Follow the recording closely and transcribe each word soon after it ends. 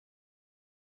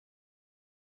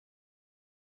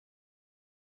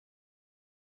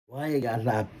Why you guys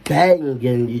are banging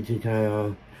getting YouTube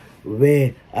channel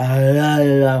with a lot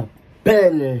of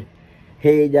business?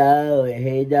 Hey dog,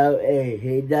 hey dog, hey,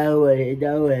 hey dog, hey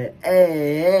dog,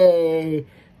 hey.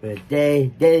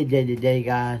 Today,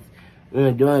 guys,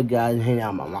 we're doing guys hanging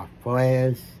out with my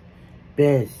friends.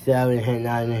 Ben Scalera hanging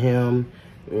out with him.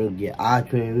 We're gonna get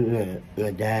Audrey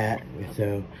with that.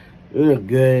 So we're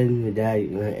good with that.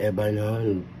 Everybody know.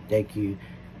 And thank you.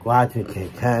 Go out to the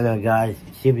channel, guys.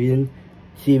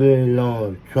 Steven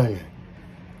Long Trainer.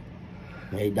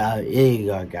 Hey dog, here you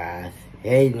go, guys.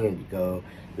 Here you need to go.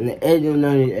 And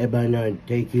everybody know,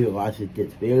 thank you for watching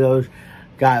this videos.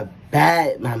 Got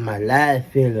back my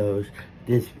last videos.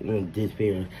 This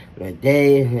video.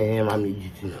 Today, I'm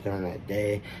YouTube channel that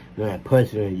day. When I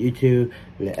post it on YouTube,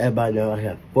 and everybody know I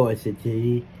have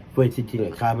 460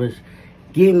 in the comments.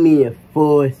 Give me a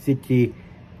 460,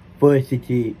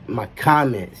 my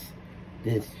comments.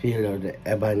 This video that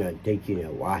everybody know, thank you to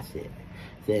watch it.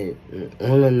 Say, I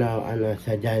know,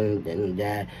 such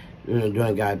that,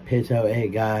 doing guys, piss out here,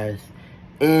 guys,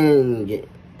 and get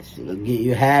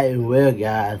you had and will,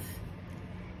 guys,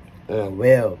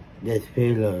 this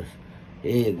videos.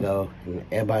 Here you go, and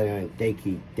everybody know, thank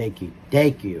you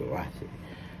to watch it.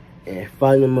 And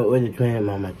follow me with the twin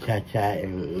mama chat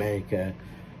in America.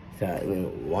 So,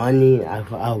 Wani,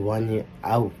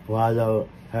 I'll follow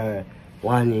her.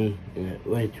 Wani,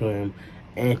 with him,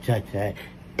 and chat,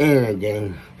 and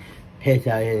then piss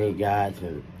out any guys,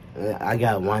 and I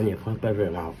got Wani from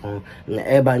in my phone, and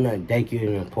everybody know thank you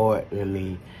and support,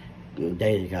 me,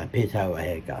 they just got piss out right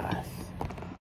here, guys.